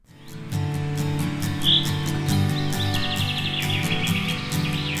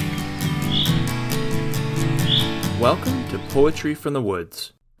Welcome to Poetry from the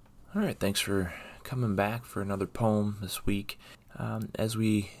Woods. All right, thanks for coming back for another poem this week. As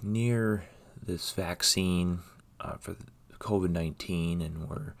we near this vaccine for COVID-19, and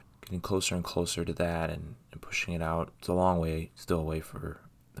we're getting closer and closer to that and pushing it out, it's a long way still away for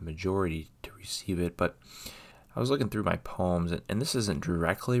the majority to receive it, but I was looking through my poems, and this isn't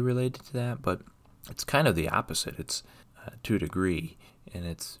directly related to that, but it's kind of the opposite. It's to a degree, and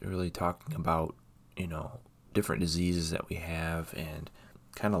it's really talking about, different diseases that we have, and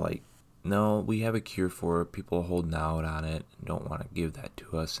kind of like, no, we have a cure for it. People are holding out on it and don't want to give that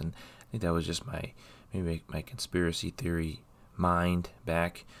to us. And I think that was just my conspiracy theory mind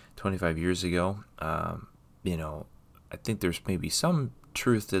back 25 years ago. I think there's maybe some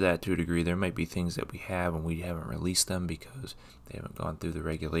truth to that to a degree. There might be things that we have and we haven't released them because they haven't gone through the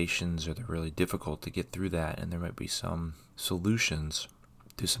regulations, or they're really difficult to get through that. And there might be some solutions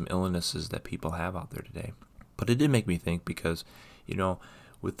to some illnesses that people have out there today. But it did make me think because,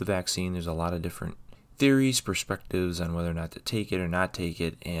 with the vaccine, there's a lot of different theories, perspectives on whether or not to take it or not take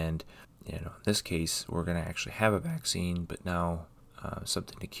it. And, in this case, we're going to actually have a vaccine, but now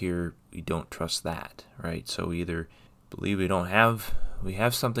something to cure, we don't trust that, right? So we either believe we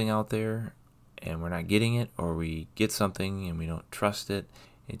have something out there and we're not getting it, or we get something and we don't trust it.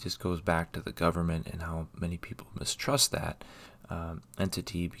 It just goes back to the government and how many people mistrust that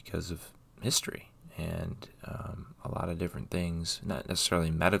entity because of history and a lot of different things, not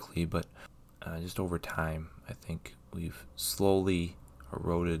necessarily medically, but just over time. I think we've slowly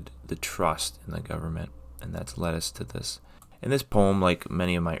eroded the trust in the government, and that's led us to this. And this poem, like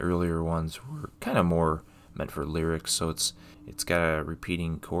many of my earlier ones, were kind of more meant for lyrics, so it's got a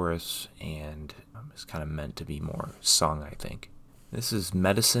repeating chorus, and it's kind of meant to be more sung, I think. This is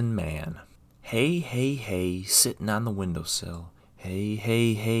Medicine Man. Hey, hey, hey, sitting on the windowsill. Hey,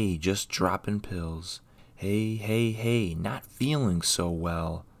 hey, hey, just dropping pills. Hey, hey, hey, not feeling so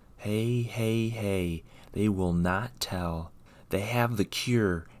well. Hey, hey, hey, they will not tell. They have the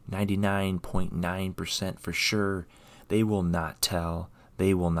cure, 99.9% for sure. They will not tell.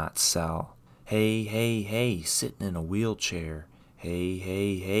 They will not sell. Hey, hey, hey, sitting in a wheelchair. Hey,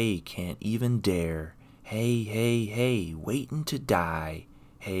 hey, hey, can't even dare. Hey, hey, hey, waiting to die.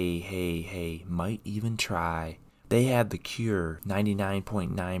 Hey, hey, hey, might even try. They have the cure,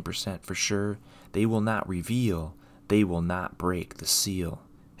 99.9% for sure. They will not reveal. They will not break the seal.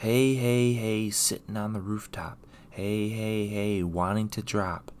 Hey, hey, hey, sitting on the rooftop. Hey, hey, hey, wanting to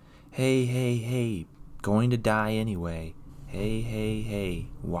drop. Hey, hey, hey, going to die anyway. Hey, hey, hey,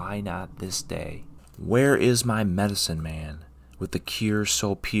 why not this day? Where is my medicine man with the cure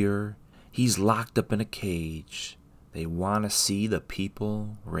so pure? He's locked up in a cage. They want to see the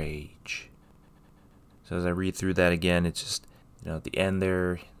people rage. So as I read through that again, it's just, at the end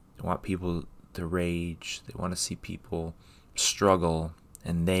there, they want people to rage. They want to see people struggle,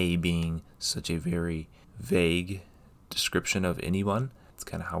 and they being such a very vague description of anyone. It's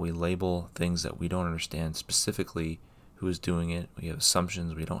kind of how we label things that we don't understand specifically who is doing it. We have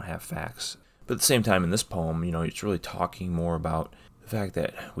assumptions, we don't have facts. But at the same time, in this poem, it's really talking more about the fact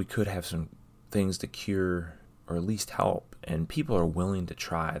that we could have some things to cure or at least help, and people are willing to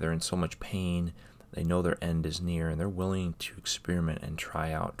try. They're in so much pain. They know their end is near, and they're willing to experiment and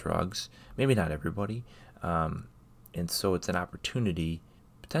try out drugs. Maybe not everybody. And so it's an opportunity,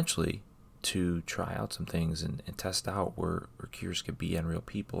 potentially, to try out some things and test out where cures could be on real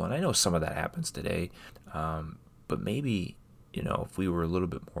people. And I know some of that happens today, but maybe, if we were a little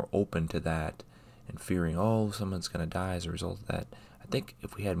bit more open to that and fearing, someone's going to die as a result of that, I think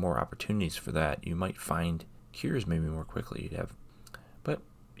if we had more opportunities for that, you might find cures maybe more quickly. But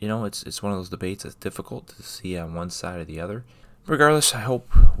it's one of those debates that's difficult to see on one side or the other. Regardless, I hope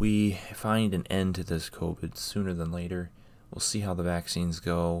we find an end to this COVID sooner than later. We'll see how the vaccines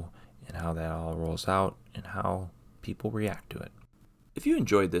go and how that all rolls out and how people react to it. If you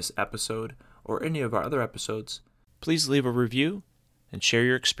enjoyed this episode or any of our other episodes, please leave a review and share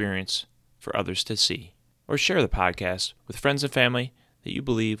your experience for others to see. Or share the podcast with friends and family that you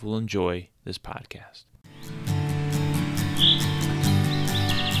believe will enjoy this podcast.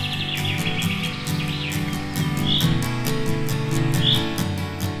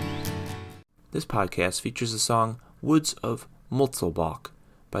 This podcast features the song Woods of Mutzelbach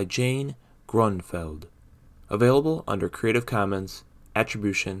by Jane Grunfeld. Available under Creative Commons,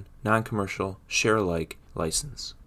 Attribution, Non-Commercial, Share Alike license.